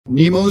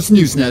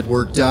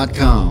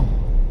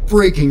NemosNewsNetwork.com.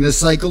 Breaking the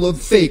cycle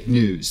of fake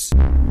news.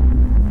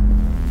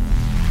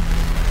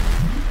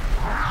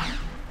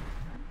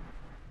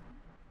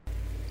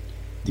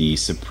 The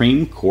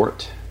Supreme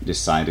Court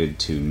decided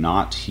to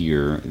not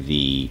hear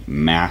the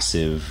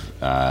massive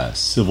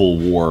Civil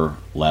War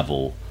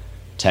level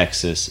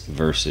Texas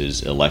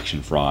versus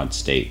election fraud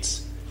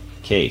states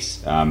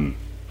case. I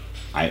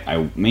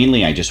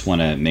just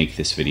want to make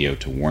this video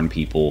to warn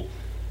people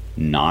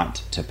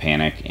not to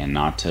panic and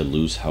not to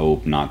lose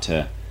hope, not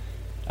to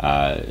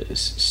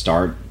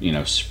start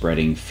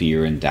spreading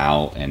fear and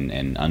doubt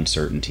and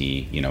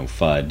uncertainty,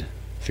 FUD,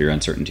 fear,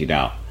 uncertainty,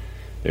 doubt.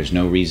 There's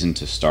no reason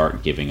to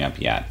start giving up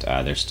yet.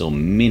 There's still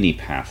many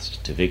paths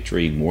to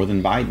victory, more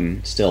than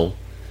Biden still.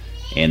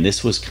 And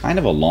this was kind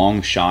of a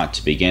long shot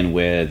to begin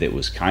with. It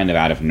was kind of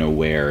out of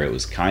nowhere. It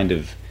was kind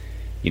of,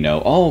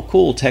 oh,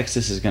 cool,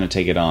 Texas is going to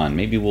take it on.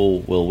 Maybe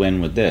we'll win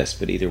with this.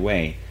 But either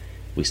way,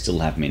 we still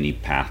have many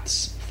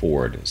paths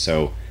forward.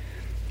 So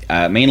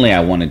mainly I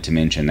wanted to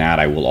mention that.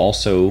 I will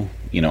also,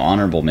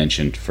 honorable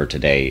mention for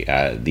today,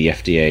 the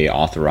FDA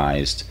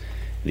authorized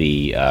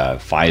the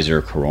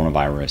Pfizer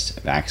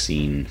coronavirus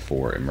vaccine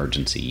for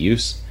emergency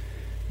use.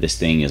 This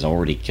thing is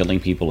already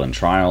killing people in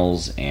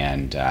trials,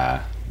 and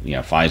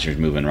Pfizer's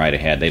moving right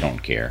ahead. They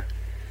don't care.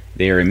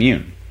 They are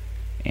immune,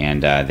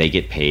 and they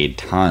get paid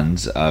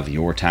tons of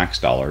your tax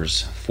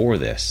dollars for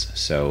this.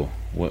 So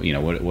what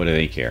do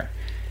they care?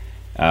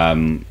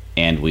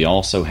 And we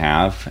also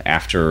have,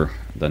 after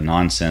the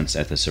nonsense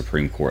at the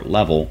Supreme Court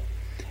level,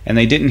 and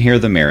they didn't hear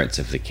the merits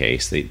of the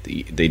case. They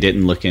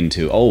didn't look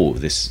into, oh,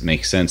 this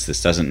makes sense,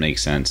 this doesn't make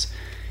sense.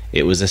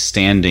 It was a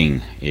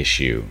standing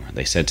issue.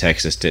 They said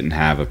Texas didn't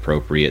have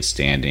appropriate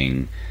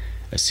standing.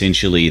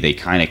 Essentially, they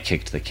kind of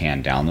kicked the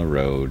can down the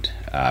road.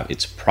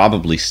 It's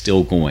probably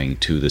still going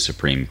to the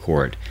Supreme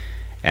Court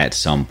at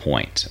some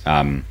point.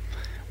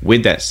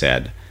 With that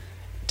said,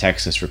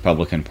 Texas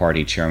Republican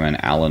Party Chairman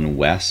Allen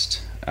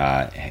West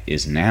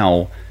is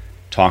now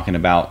talking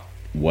about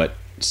what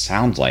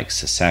sounds like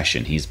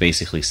secession. He's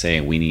basically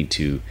saying we need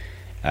to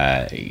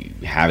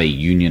have a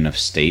union of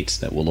states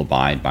that will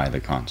abide by the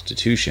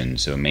Constitution.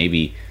 So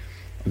maybe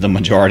the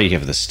majority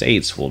of the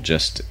states will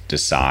just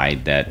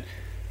decide that,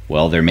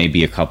 well, there may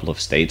be a couple of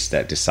states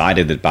that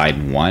decided that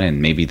Biden won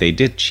and maybe they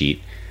did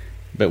cheat,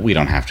 but we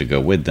don't have to go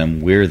with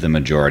them. We're the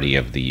majority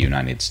of the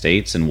United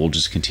States and we'll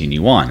just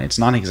continue on. It's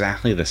not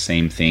exactly the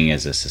same thing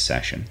as a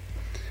secession,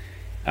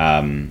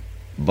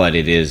 but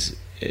it is.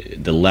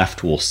 The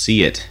left will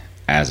see it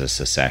as a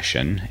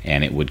secession,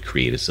 and it would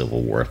create a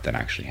civil war if that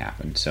actually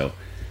happened. So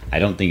I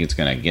don't think it's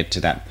going to get to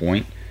that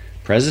point.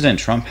 President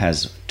Trump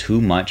has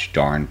too much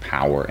darn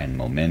power and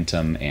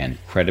momentum and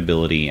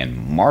credibility and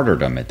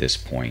martyrdom at this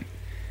point,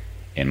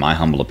 in my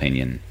humble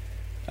opinion,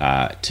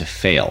 to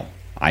fail.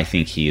 I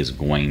think he is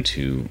going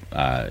to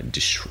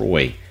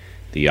destroy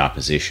the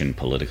opposition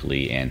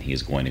politically, and he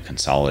is going to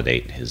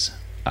consolidate his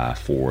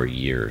 4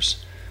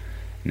 years.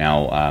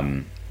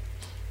 Now,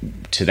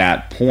 to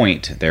that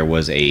point, there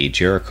was a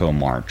Jericho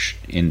march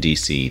in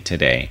D.C.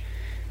 today.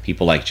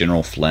 People like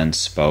General Flynn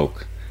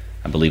spoke.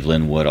 I believe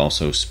Lin Wood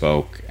also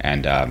spoke,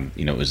 and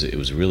it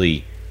was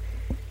really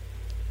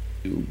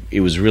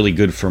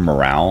good for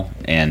morale.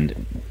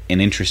 And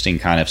an interesting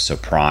kind of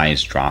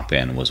surprise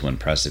drop-in was when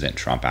President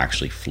Trump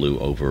actually flew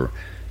over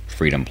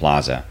Freedom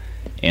Plaza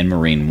in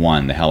Marine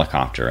One, the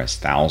helicopter, as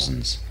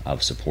thousands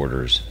of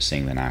supporters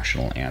sing the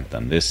national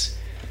anthem. This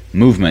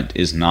movement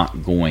is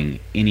not going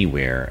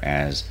anywhere.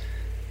 As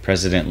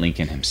President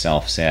Lincoln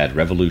himself said,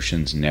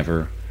 revolutions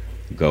never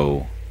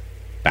go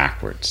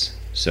backwards.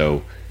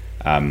 So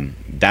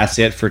that's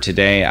it for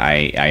today.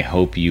 I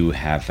hope you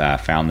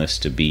have found this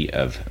to be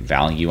of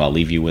value. I'll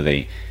leave you with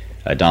a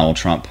Donald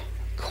Trump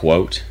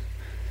quote.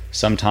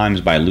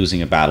 Sometimes by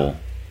losing a battle,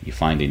 you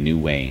find a new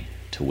way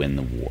to win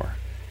the war.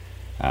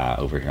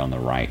 Over here on the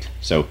right.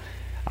 So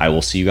I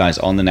will see you guys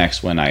on the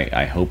next one.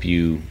 I hope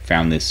you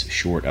found this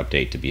short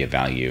update to be of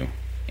value.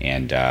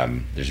 And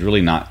there's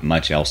really not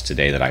much else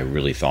today that I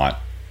really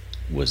thought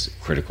was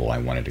critical I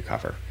wanted to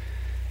cover.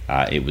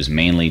 It was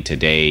mainly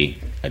today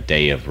a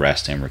day of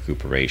rest and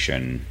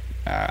recuperation.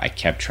 I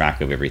kept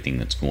track of everything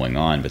that's going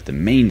on. But the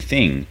main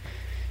thing,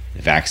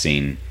 the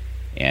vaccine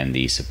and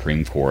the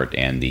Supreme Court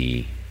and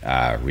the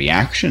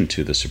reaction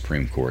to the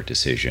Supreme Court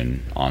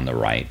decision on the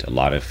right. A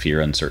lot of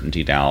fear,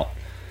 uncertainty, doubt.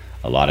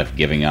 A lot of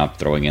giving up,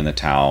 throwing in the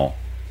towel,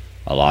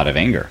 a lot of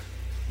anger,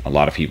 a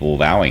lot of people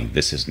vowing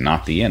this is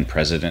not the end.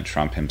 President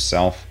Trump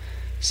himself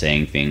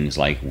saying things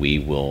like, we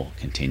will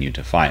continue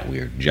to fight. We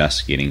are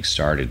just getting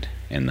started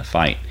in the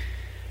fight.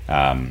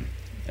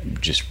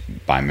 Just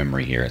by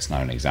memory here, it's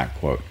not an exact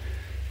quote.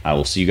 I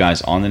will see you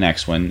guys on the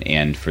next one.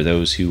 And for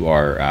those who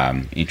are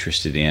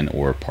interested in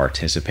or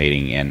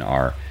participating in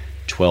our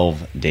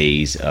 12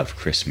 Days of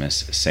Christmas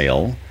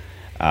sale,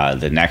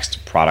 the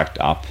next product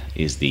up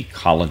is the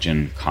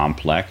Collagen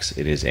Complex.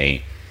 It is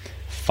a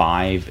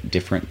 5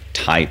 different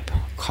type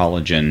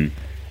collagen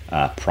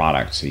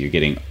product. So you're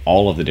getting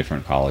all of the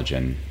different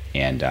collagen,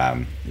 and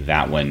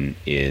that one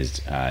is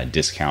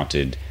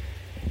discounted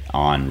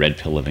on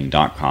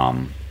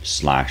redpillliving.com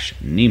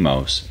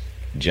 /Nemos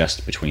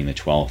just between the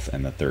 12th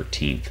and the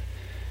 13th.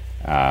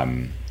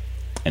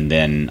 And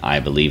then I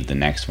believe the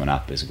next one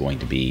up is going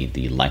to be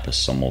the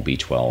liposomal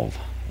B12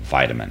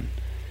 vitamin.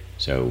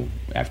 So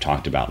I've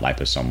talked about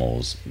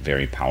liposomals,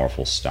 very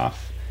powerful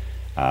stuff.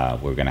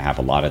 We're going to have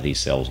a lot of these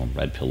sales on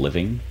Red Pill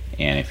Living.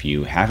 And if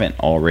you haven't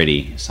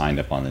already signed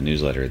up on the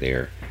newsletter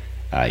there,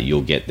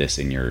 you'll get this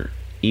in your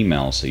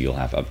email, so you'll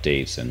have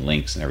updates and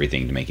links and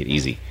everything to make it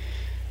easy.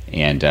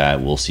 And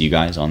we'll see you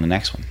guys on the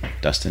next one.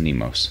 Dustin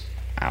Nemos,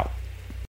 out.